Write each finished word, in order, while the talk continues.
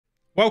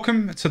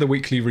Welcome to the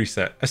Weekly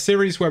Reset, a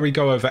series where we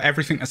go over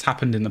everything that's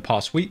happened in the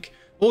past week,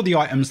 all the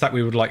items that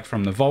we would like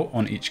from the vault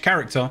on each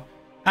character,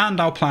 and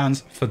our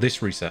plans for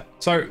this reset.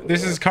 So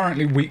this is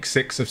currently week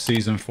 6 of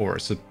season 4.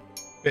 It's a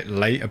bit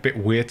late, a bit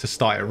weird to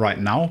start it right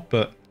now,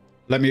 but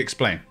let me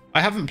explain.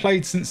 I haven't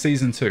played since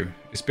season 2.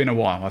 It's been a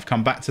while. I've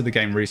come back to the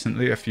game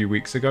recently, a few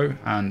weeks ago,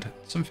 and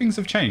some things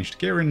have changed.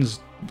 Gearing's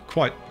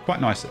quite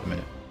nice at the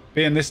minute.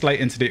 Being this late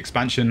into the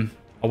expansion,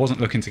 I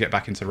wasn't looking to get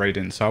back into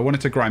raiding, so I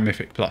wanted to grind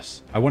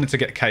mythicplus. I wanted to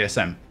get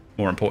KSM,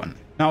 more important.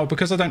 Now,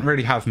 because I don't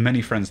really have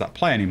many friends that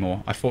play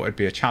anymore, I thought it'd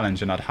be a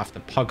challenge and I'd have to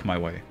pug my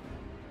way,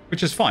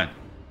 which is fine.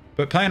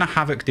 But playing a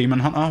Havoc Demon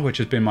Hunter, which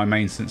has been my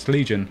main since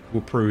Legion,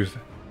 will prove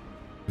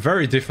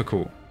very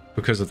difficult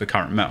because of the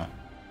current meta.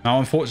 Now,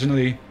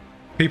 unfortunately,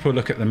 people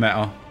look at the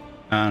meta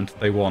and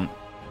they want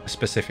a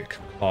specific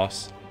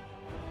class.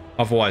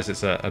 Otherwise,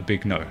 it's a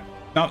big no.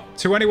 Now,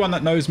 to anyone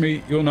that knows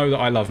me, you'll know that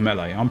I love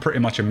melee. I'm pretty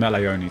much a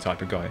melee only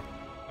type of guy.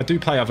 I do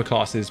play other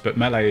classes, but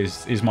melee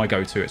is my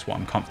go-to. It's what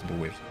I'm comfortable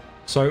with.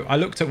 So I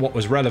looked at what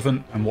was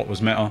relevant and what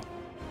was meta,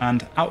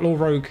 and Outlaw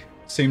Rogue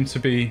seemed to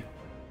be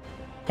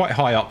quite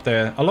high up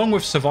there, along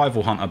with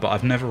Survival Hunter, but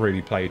I've never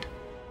really played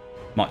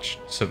much.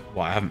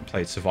 Well, I haven't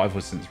played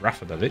Survival since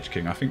Wrath of the Lich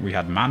King. I think we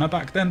had Mana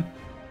back then.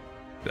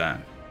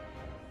 Damn.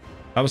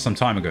 That was some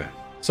time ago.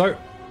 So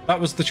that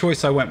was the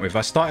choice I went with.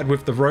 I started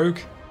with the Rogue.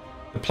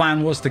 The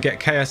plan was to get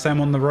KSM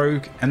on the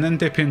Rogue and then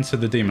dip into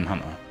the Demon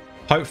Hunter.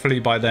 Hopefully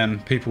by then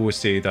people will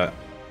see that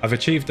I've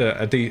achieved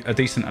a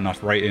decent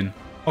enough rating.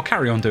 I'll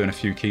carry on doing a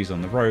few keys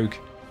on the Rogue,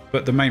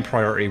 but the main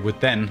priority would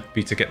then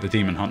be to get the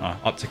Demon Hunter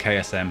up to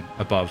KSM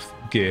above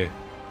gear,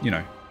 you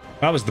know.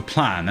 That was the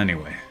plan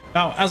anyway.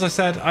 Now, as I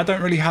said, I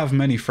don't really have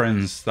many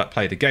friends that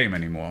play the game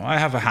anymore. I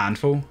have a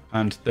handful,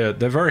 and they're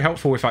very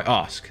helpful if I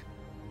ask.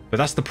 But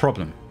that's the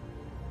problem.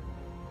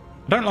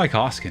 I don't like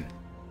asking.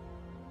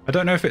 I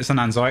don't know if it's an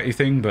anxiety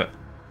thing, but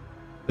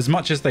as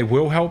much as they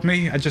will help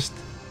me,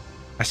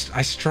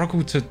 I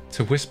struggle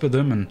to whisper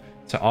them and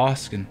to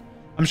ask. And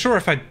I'm sure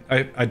if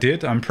I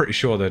did, I'm pretty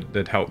sure that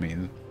they'd help me.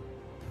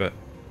 But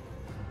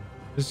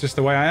it's just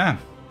the way I am.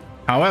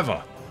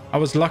 However, I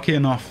was lucky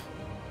enough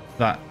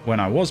that when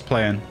I was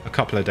playing a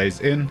couple of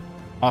days in,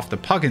 after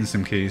pugging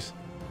some keys,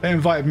 they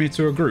invited me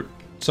to a group.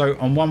 So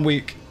on one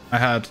week, I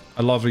had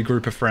a lovely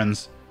group of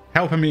friends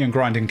helping me in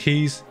grinding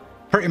keys,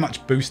 pretty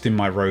much boosting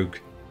my rogue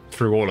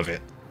through all of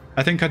it.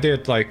 I think I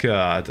did like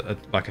a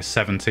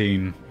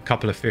 17, a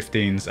couple of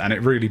 15s, and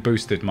it really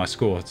boosted my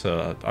score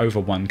to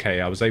over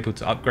 1k. I was able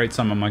to upgrade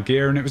some of my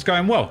gear and it was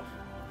going well.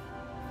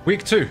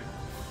 Week 2.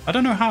 I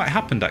don't know how it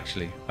happened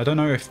actually. I don't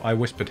know if I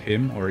whispered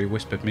him or he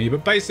whispered me,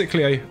 but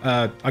basically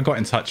I got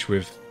in touch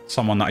with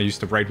someone that I used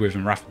to raid with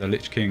in Wrath of the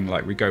Lich King.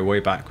 Like, we go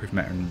way back. We've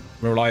met in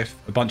real life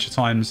a bunch of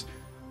times.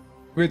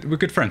 We're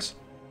good friends.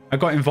 I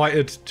got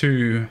invited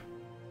to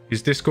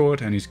his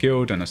Discord and his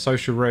guild and a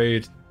social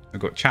raid. I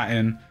got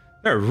chatting.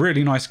 They're a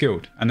really nice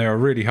guild and they are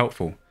really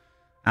helpful.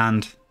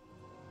 And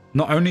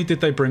not only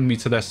did they bring me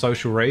to their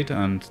social raid,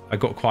 and I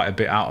got quite a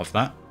bit out of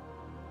that,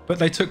 but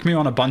they took me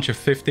on a bunch of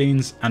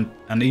 15s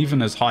and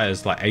even as high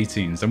as like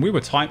 18s. And we were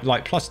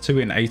like +2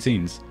 in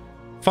 18s.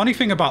 Funny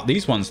thing about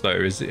these ones though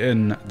is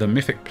in the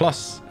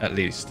mythicplus, at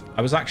least,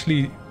 I was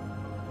actually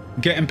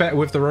getting better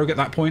with the rogue at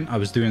that point. I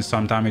was doing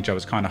some damage. I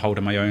was kind of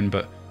holding my own,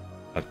 but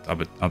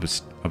I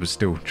was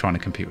still trying to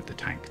compete with the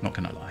tank, not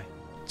gonna lie.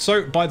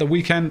 So by the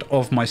weekend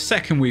of my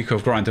second week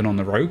of grinding on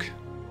the rogue,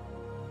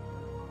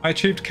 I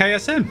achieved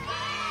KSM.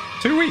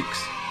 2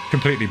 weeks.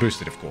 Completely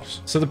boosted, of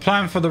course. So the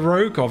plan for the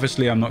rogue,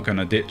 obviously I'm not going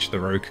to ditch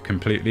the rogue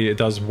completely. It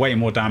does way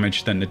more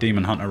damage than the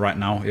Demon Hunter right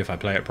now if I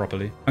play it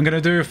properly. I'm going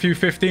to do a few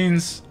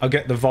 15s. I'll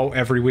get the vault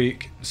every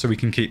week so we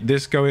can keep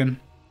this going.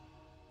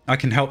 I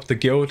can help the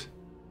guild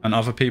and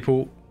other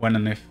people when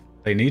and if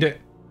they need it.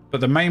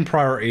 But the main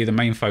priority, the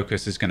main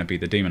focus is going to be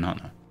the Demon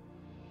Hunter.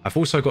 I've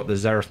also got the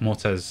Zereth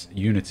Mortes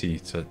Unity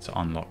to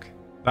unlock.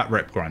 That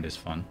rep grind is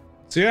fun.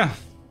 So yeah,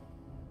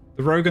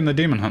 the Rogue and the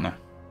Demon Hunter.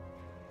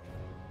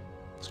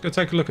 Let's go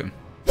take a look at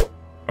them.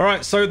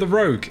 Alright, so the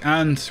Rogue,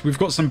 and we've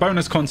got some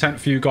bonus content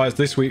for you guys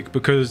this week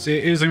because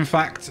it is in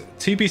fact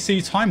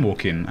TBC time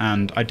walking,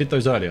 and I did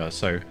those earlier,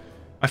 so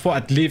I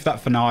thought I'd leave that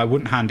for now. I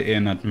wouldn't hand it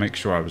in. I'd make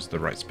sure I was the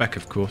right spec,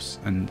 of course,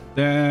 and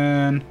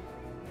then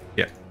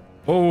yeah,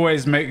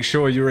 always make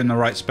sure you're in the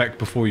right spec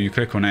before you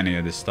click on any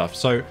of this stuff.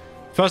 So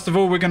first of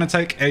all, we're going to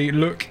take a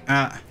look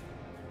at,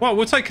 well,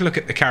 we'll take a look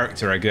at the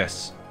character, I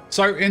guess.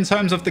 So in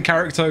terms of the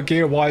character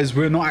gear-wise,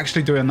 we're not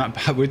actually doing that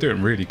bad. We're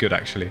doing really good,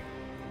 actually.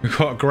 We've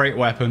got a great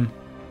weapon.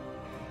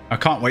 I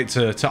can't wait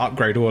to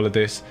upgrade all of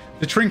this.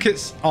 The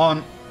trinkets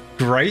aren't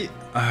great.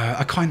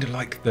 I kind of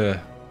like the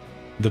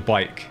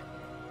bike,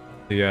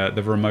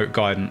 the remote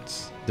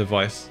guidance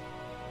device.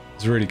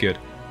 It's really good.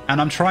 And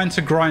I'm trying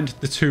to grind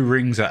the 2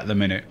 rings at the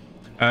minute.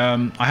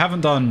 I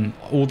haven't done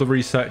all the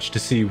research to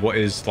see what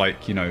is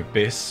like, you know,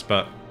 BIS,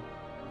 but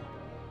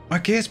my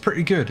gear's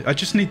pretty good. I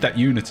just need that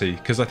unity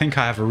because I think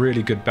I have a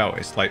really good belt.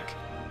 It's like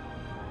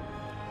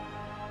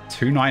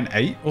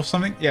 298 or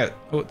something. Yeah,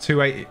 or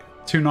 280,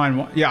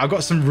 291. Yeah, I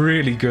got some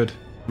really good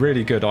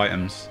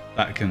items.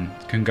 that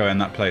can go in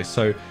that place.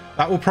 So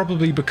that will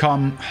probably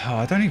become, oh,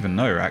 I don't even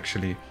know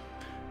actually.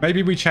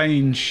 Maybe we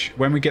change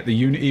when we get the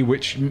Unity,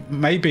 which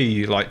may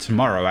be like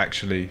tomorrow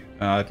actually.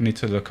 I'd need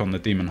to look on the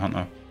Demon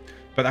Hunter.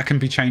 But that can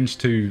be changed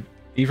to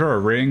either a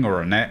ring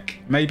or a neck.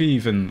 Maybe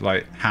even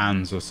like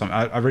hands or something.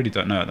 I really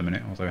don't know at the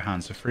minute, although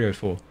hands are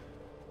 304.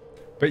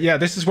 But yeah,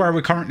 this is where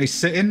we're currently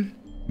sitting.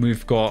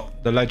 We've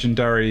got the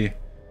legendary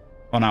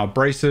on our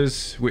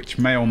bracers, which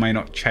may or may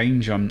not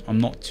change. I'm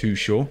not too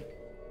sure.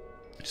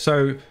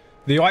 So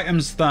the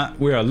items that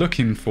we are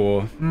looking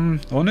for,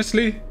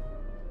 honestly,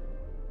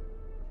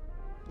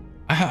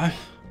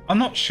 I'm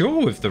not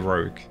sure with the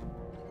rogue.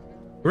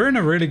 We're in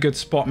a really good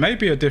spot.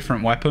 Maybe a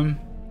different weapon.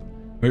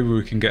 Maybe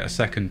we can get a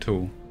second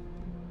tool.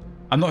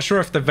 I'm not sure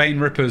if the vein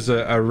rippers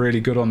are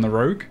really good on the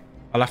rogue.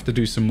 I'll have to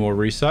do some more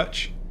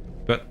research.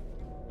 But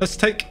let's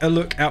take a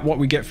look at what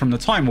we get from the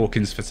time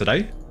walkings for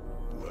today.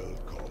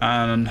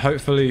 And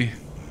hopefully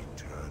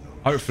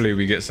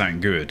we get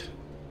something good.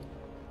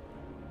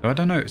 I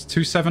don't know. It's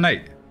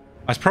 278.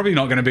 That's probably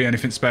not going to be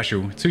anything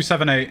special.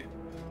 278.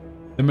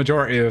 The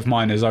majority of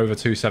mine is over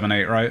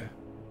 278, right?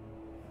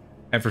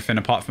 Everything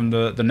apart from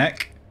the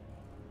neck.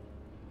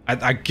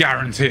 I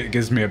guarantee it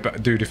gives me a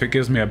belt. Dude, if it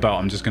gives me a belt,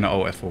 I'm just going to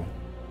ult F4.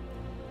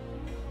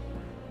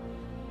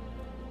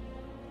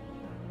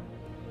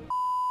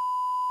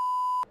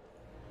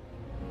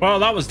 Well,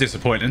 that was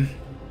disappointing.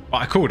 But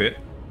I called it.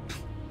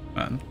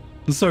 Man,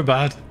 it's so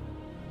bad.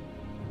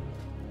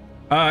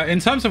 In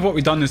terms of what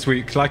we've done this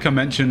week, like I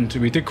mentioned,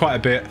 we did quite a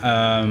bit.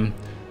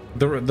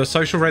 The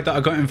social raid that I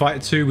got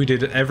invited to, we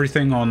did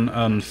everything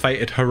on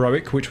Fated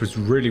Heroic, which was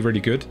really, really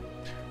good.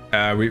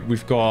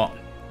 We've got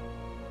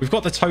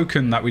the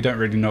token that we don't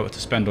really know what to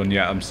spend on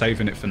yet. I'm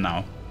saving it for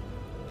now.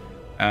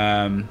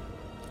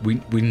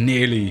 We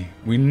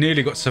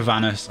nearly got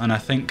Savannah's, and I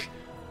think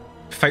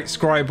Fate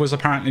Scribe was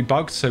apparently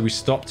bugged, so we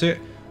stopped it.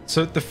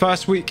 So the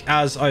first week,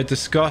 as I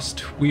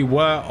discussed, we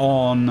were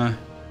on...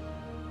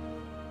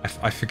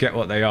 I forget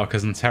what they are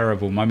because I'm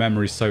terrible. My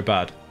memory's so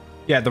bad.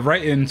 Yeah, the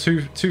rating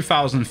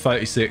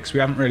 2036. We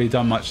haven't really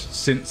done much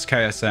since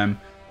KSM.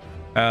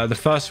 The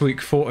first week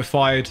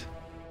fortified.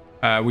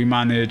 We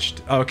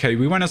managed... Okay,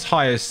 we went as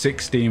high as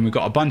 16. We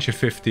got a bunch of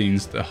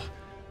 15s. Ugh,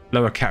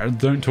 lower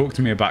don't talk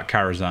to me about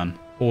Karazhan.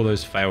 All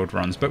those failed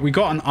runs. But we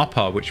got an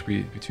upper, which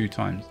we 2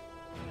 times.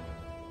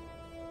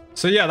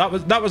 So yeah,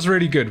 that was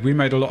really good. We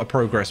made a lot of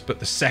progress, but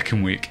the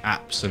second week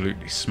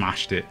absolutely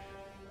smashed it.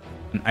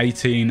 An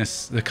 18,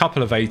 a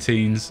couple of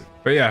 18s.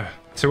 But yeah,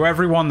 to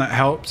everyone that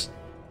helped,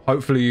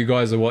 hopefully you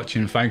guys are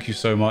watching. Thank you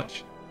so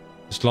much.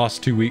 This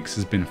last 2 weeks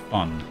has been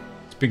fun.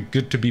 It's been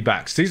good to be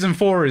back. Season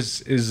 4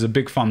 is a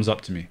big thumbs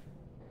up to me.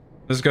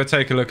 Let's go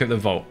take a look at the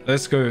vault.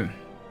 Let's go.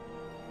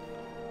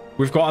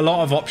 We've got a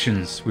lot of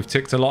options. We've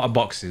ticked a lot of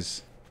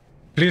boxes.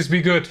 Please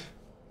be good.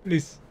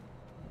 Please.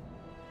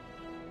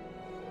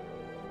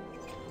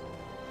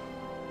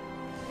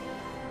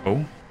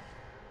 Oh.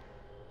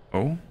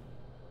 Oh.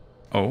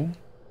 Oh.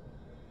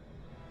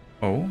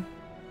 Oh.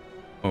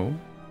 Oh.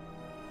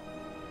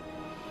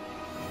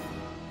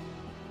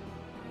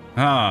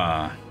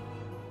 Ah.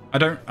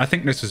 I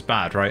think this was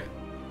bad, right?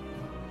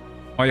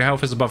 While your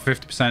health is above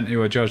 50%,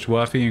 you are judged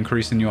worthy,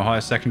 increasing your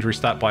highest secondary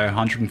stat by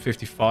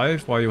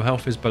 155. While your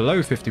health is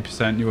below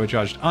 50%, you are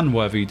judged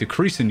unworthy,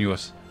 decreasing your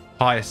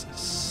highest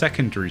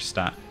secondary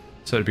stat.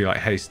 So it'd be like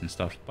haste and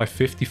stuff. By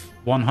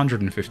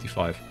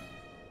 155.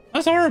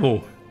 That's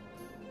horrible.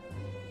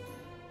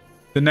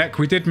 The neck,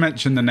 we did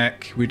mention the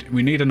neck.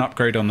 We need an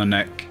upgrade on the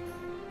neck.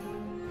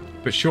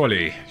 But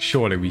surely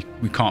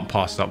we can't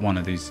pass up one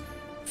of these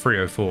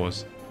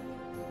 304s.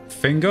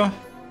 Finger?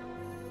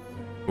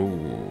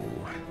 Ooh.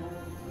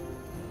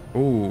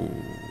 Ooh.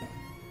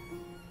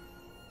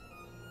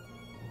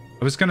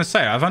 I was going to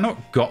say, have I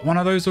not got one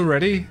of those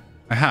already?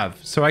 I have.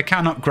 So I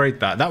can upgrade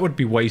that. That would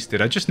be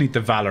wasted. I just need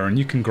the Valor, and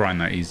you can grind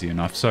that easy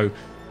enough. So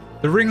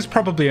the ring's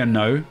probably a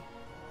no.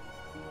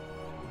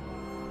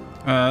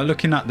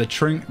 Looking at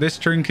the this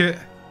trinket,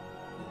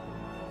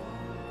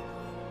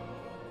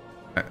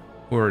 I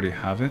already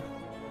have it,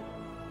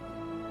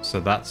 so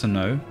that's a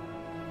no.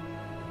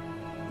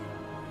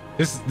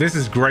 This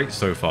is great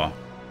so far.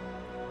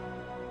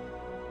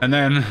 And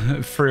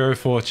then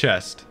 304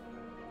 chest.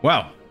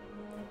 Wow,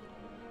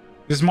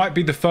 this might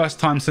be the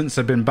first time since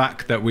I've been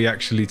back that we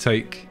actually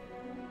take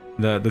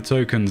the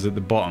tokens at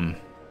the bottom.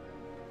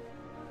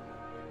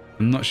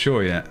 I'm not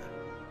sure yet.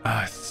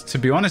 To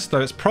be honest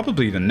though, it's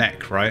probably the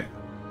neck, right?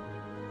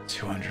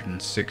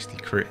 260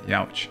 crit,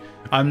 ouch.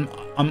 I'm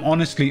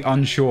honestly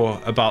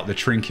unsure about the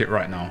trinket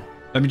right now.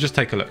 Let me just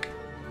take a look.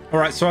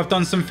 Alright, so I've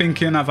done some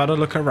thinking, I've had a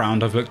look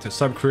around, I've looked at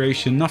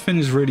sub-creation. Nothing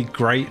is really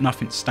great,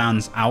 nothing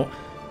stands out.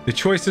 The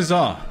choices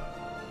are,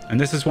 and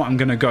this is what I'm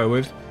going to go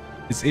with,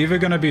 it's either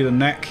going to be the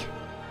neck,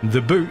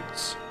 the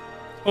boots,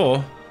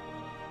 or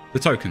the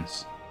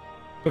tokens.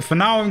 But for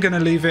now, I'm going to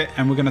leave it,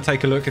 and we're going to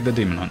take a look at the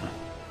Demon Hunter.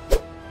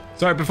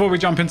 So before we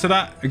jump into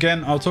that,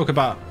 again, I'll talk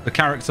about the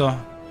character,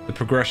 the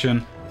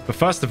progression. But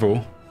first of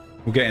all,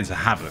 we'll get into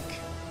Havoc.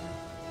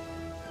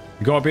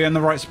 You gotta be in the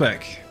right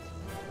spec.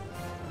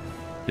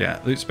 Yeah,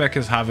 loot spec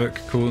is Havoc.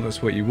 Cool,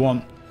 that's what you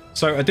want.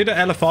 So I did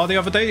an LFR the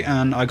other day,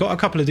 and I got a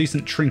couple of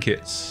decent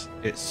trinkets.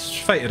 It's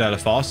fated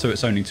LFR, so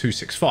it's only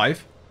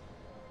 265.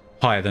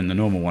 Higher than the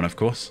normal one, of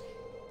course.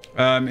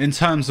 In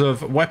terms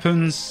of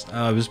weapons,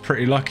 I was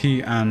pretty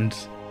lucky and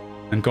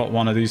got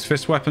one of these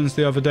fist weapons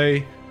the other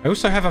day. I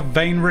also have a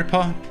Vein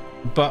Ripper,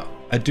 but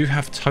I do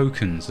have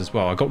tokens as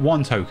well. I got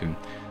one token.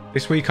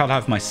 This week I'll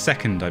have my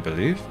second, I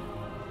believe.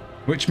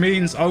 Which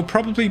means I'll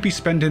probably be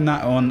spending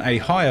that on a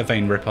higher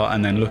Vein Ripper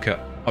and then look at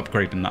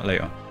upgrading that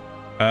later.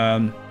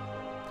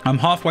 I'm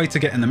halfway to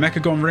getting the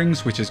Mechagon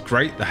rings, which is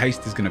great. The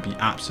haste is going to be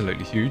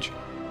absolutely huge.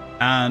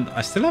 And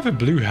I still have a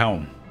blue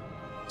helm.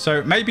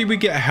 So maybe we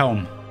get a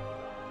helm.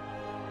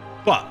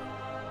 But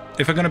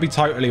if I'm going to be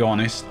totally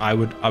honest, I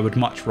would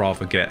much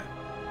rather get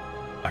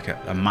like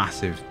a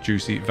massive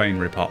juicy Vein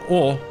Ripper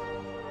or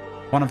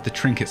one of the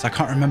trinkets. I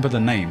can't remember the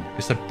name.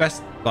 It's the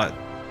best, like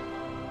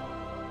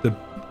the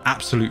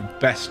absolute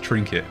best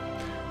trinket.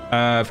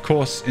 Of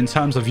course, in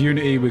terms of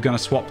Unity, we're going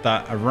to swap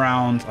that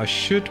around. I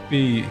should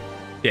be...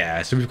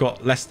 Yeah, so we've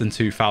got less than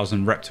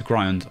 2,000 rep to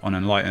grind on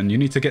Enlighten. You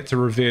need to get to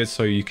Revered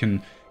so you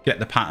can get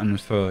the pattern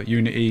for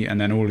Unity,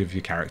 and then all of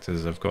your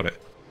characters have got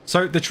it.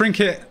 So the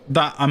trinket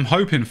that I'm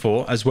hoping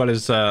for, as well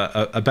as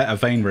a better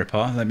Vein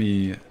Ripper. Let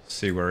me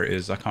see where it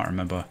is. I can't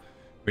remember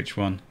which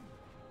one.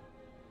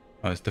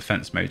 Oh, it's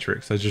Defense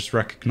Matrix. I just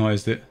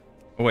recognized it.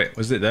 Oh, wait,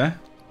 was it there?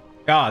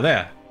 Ah,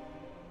 there.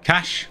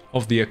 Cache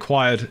of the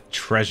Acquired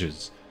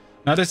Treasures.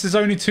 Now, this is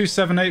only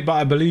 278, but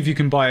I believe you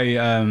can buy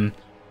an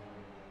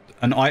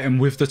item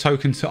with the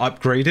token to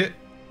upgrade it.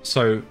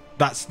 So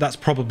that's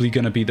probably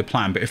going to be the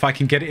plan. But if I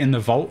can get it in the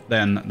vault,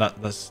 then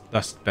that's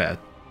better.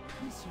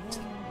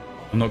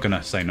 I'm not going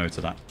to say no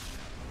to that.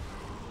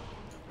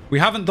 We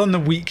haven't done the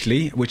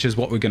weekly, which is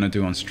what we're going to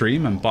do on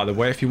stream. And by the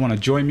way, if you want to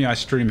join me, I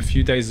stream a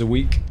few days a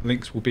week.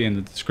 Links will be in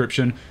the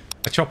description.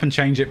 I chop and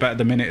change it, but at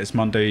the minute it's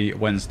Monday,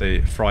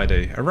 Wednesday,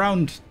 Friday,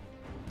 around,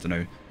 I don't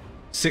know,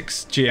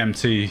 6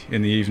 GMT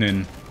in the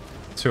evening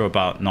to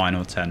about 9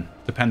 or 10,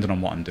 depending on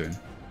what I'm doing.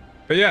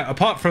 But yeah,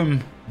 apart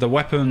from the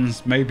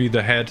weapons, maybe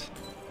the head,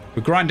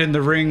 we're grinding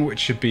the ring, which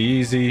should be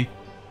easy.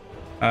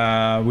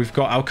 We've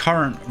got our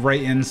current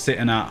rating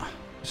sitting at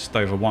just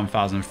over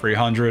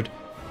 1,300.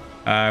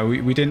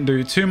 We didn't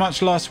do too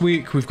much last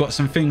week. We've got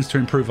some things to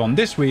improve on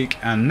this week,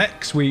 and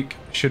next week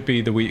should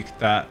be the week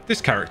that this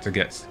character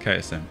gets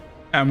KSM.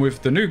 And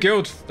with the new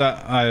guild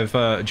that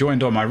I've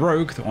joined on my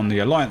rogue on the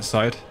alliance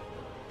side,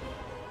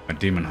 my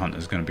demon hunter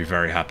is going to be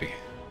very happy.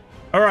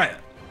 All right,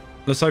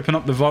 let's open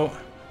up the vault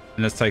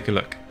and let's take a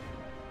look.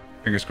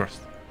 Fingers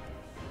crossed.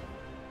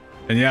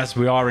 And yes,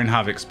 we are in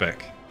Havoc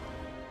spec.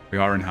 We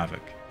are in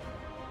Havoc.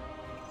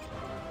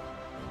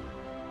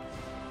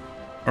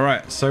 All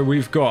right, so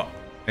we've got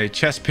a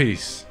chess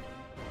piece,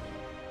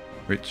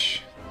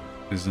 which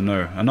is a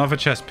no. Another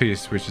chess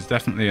piece, which is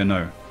definitely a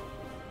no.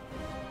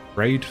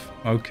 Raid,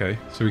 okay.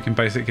 So we can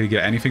basically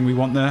get anything we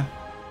want there.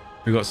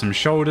 We've got some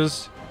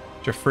shoulders,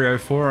 which are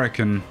 304. I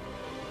can...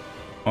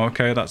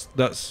 Okay,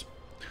 that's...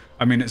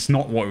 I mean, it's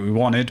not what we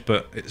wanted,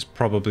 but it's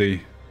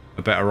probably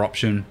a better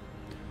option.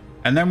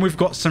 And then we've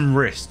got some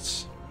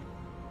wrists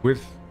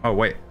with... Oh,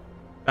 wait.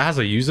 That has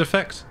a use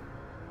effect?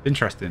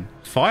 Interesting.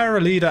 Fire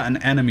a leader an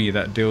enemy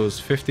that deals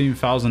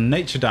 15,000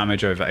 nature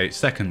damage over 8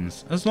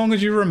 seconds, as long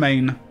as you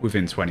remain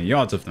within 20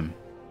 yards of them.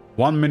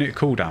 1 minute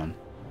cooldown.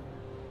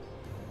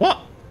 What?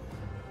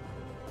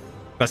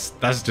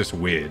 That's just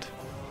weird.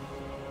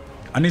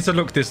 I need to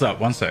look this up.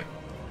 One sec.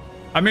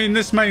 I mean,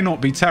 this may not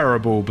be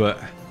terrible, but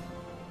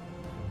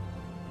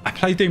I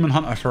play Demon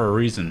Hunter for a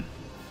reason.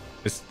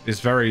 It's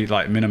very,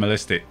 like,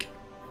 minimalistic.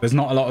 There's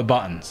not a lot of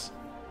buttons.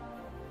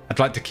 I'd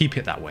like to keep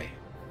it that way.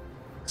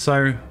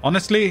 So,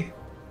 honestly,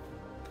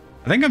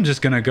 I think I'm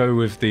just going to go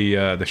with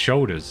the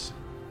shoulders.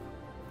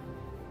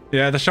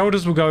 Yeah, the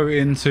shoulders will go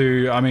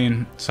into, I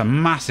mean, it's a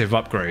massive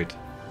upgrade.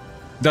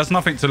 There's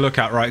nothing to look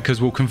at, right? Because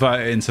we'll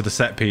convert it into the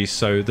set piece.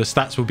 So the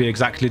stats will be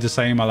exactly the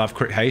same. I'll have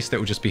crit haste. It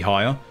will just be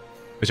higher,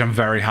 which I'm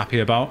very happy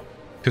about.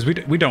 Because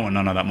we don't want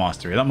none of that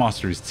mastery. That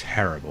mastery is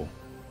terrible.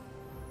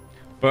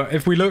 But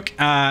if we look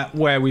at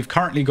where we've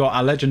currently got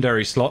our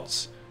legendary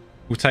slots,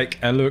 we'll take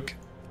a look.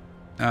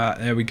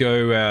 There we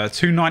go,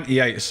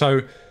 298.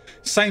 So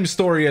same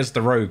story as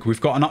the rogue.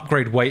 We've got an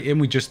upgrade waiting.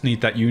 We just need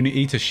that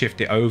unity to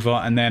shift it over.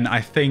 And then I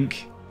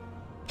think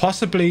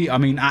possibly, I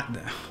mean, at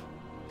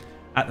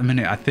the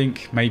minute, I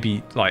think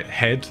maybe like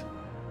head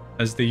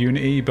as the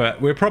unity,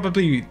 but we're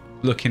probably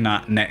looking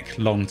at neck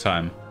long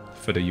term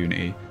for the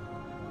unity.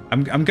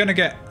 I'm going to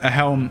get a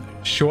helm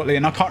shortly,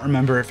 and I can't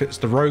remember if it's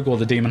the rogue or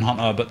the demon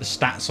hunter, but the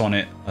stats on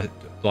it,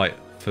 like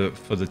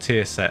for the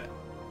tier set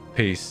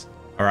piece,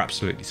 are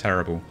absolutely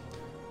terrible.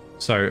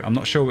 So I'm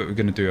not sure what we're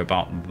going to do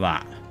about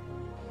that.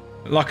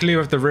 Luckily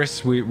with the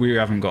wrists, we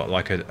haven't got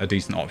like a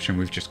decent option.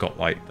 We've just got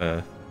like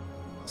the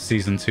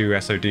season 2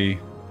 SOD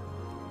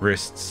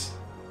wrists.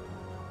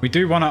 We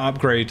do want to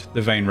upgrade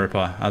the Vein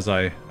Ripper, as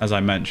I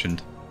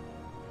mentioned.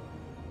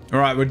 All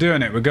right, we're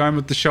doing it. We're going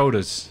with the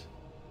shoulders.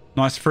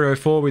 Nice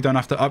 304. We don't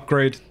have to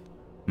upgrade.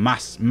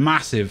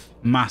 Massive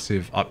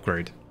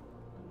upgrade.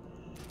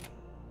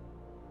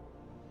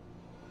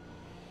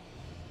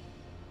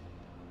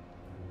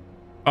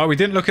 Oh, we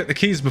didn't look at the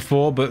keys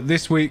before, but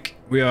this week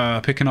we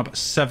are picking up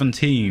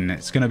 17.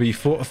 It's going to be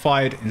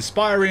Fortified,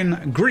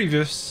 Inspiring,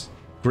 Grievous,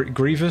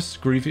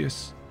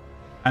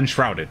 and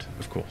Shrouded,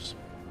 of course.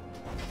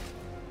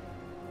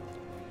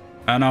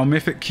 And our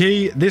mythic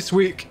key this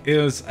week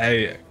is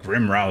a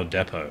Grimrow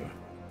Depot.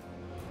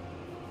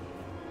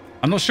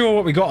 I'm not sure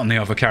what we got on the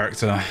other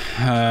character.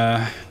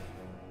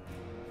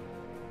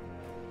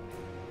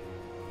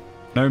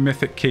 No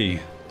mythic key.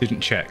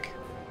 Didn't check.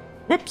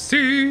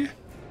 Whoopsie.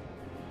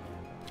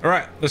 All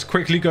right, let's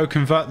quickly go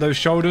convert those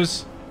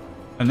shoulders,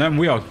 and then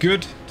we are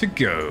good to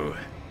go.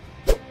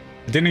 I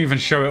didn't even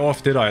show it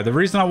off, did I? The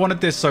reason I wanted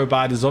this so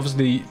bad is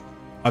obviously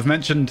I've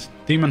mentioned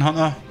Demon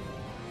Hunter.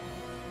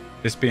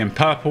 This being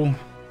purple.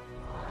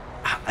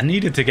 I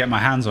needed to get my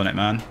hands on it,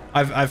 man.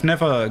 I've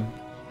never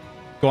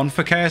gone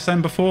for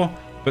KSM before,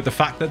 but the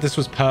fact that this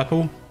was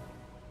purple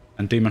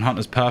and Demon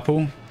Hunter's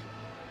purple,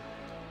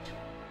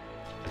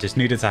 I just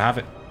needed to have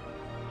it.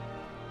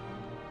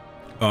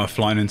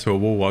 Flying into a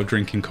wall while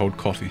drinking cold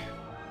coffee.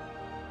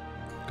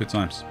 Good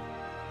times.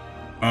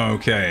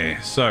 Okay,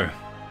 so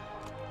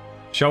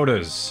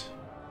shoulders.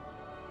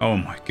 Oh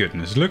my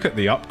goodness, look at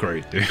the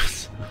upgrade, dude.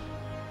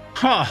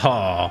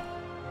 Haha.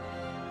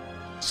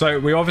 So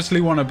we obviously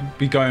want to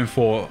be going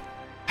for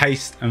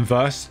haste and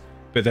verse,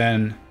 but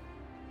then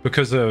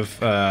because of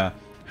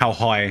how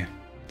high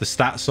the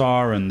stats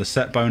are and the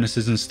set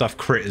bonuses and stuff,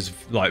 crit is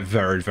like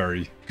very,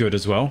 very good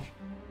as well.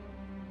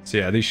 So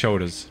yeah, these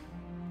shoulders.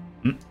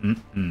 Let's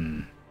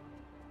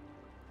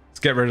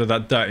get rid of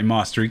that dirty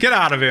mastery. Get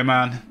out of here,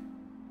 man.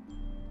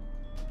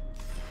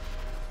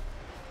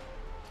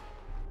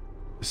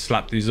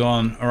 Slap these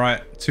on. All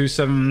right,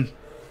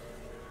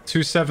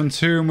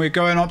 272, and we're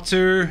going up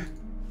to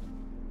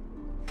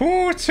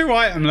 2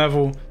 item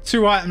level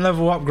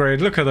upgrade.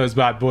 Look at those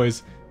bad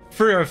boys.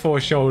 304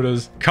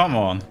 shoulders. Come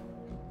on.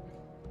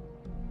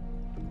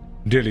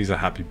 Dilly's a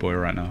happy boy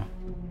right now.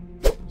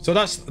 So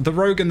that's the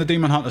rogue and the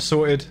demon hunter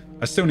sorted.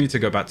 I still need to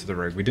go back to the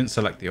rogue. We didn't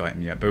select the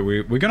item yet, but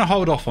we're going to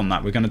hold off on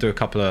that. We're going to do a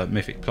couple of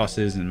mythic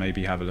pluses and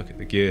maybe have a look at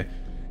the gear.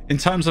 In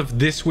terms of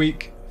this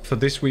week, for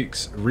this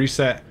week's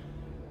reset,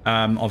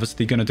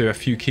 obviously going to do a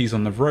few keys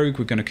on the rogue.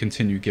 We're going to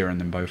continue gearing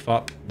them both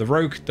up. The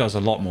rogue does a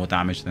lot more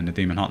damage than the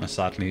demon hunter,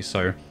 sadly.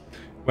 So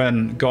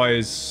when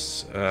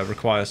guys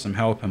require some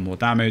help and more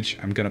damage,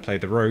 I'm going to play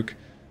the rogue.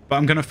 But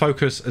I'm going to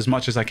focus as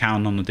much as I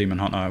can on the demon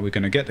hunter. We're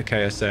going to get the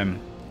KSM,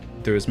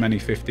 do as many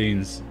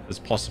 15s as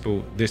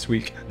possible this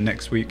week,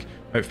 next week.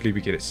 Hopefully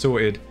we get it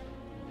sorted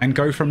and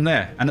go from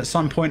there. And at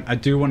some point I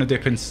do want to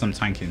dip into some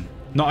tanking,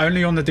 not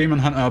only on the demon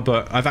hunter,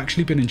 but I've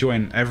actually been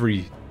enjoying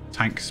every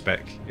tank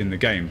spec in the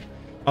game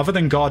other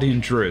than guardian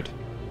druid.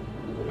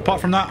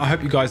 Apart from that, I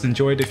hope you guys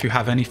enjoyed. If you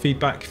have any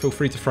feedback, feel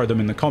free to throw them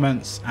in the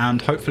comments,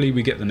 and hopefully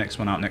we get the next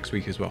one out next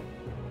week as well.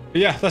 But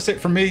yeah, that's it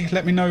from me.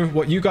 Let me know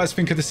what you guys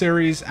think of the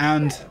series,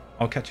 and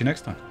I'll catch you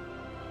next time.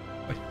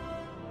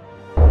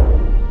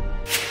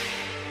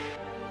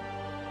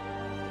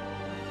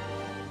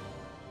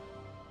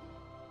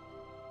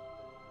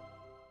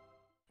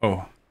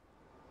 Oh,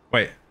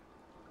 wait.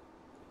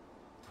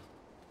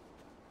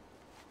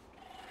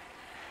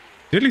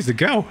 Dilly's the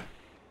girl.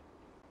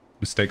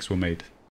 Mistakes were made.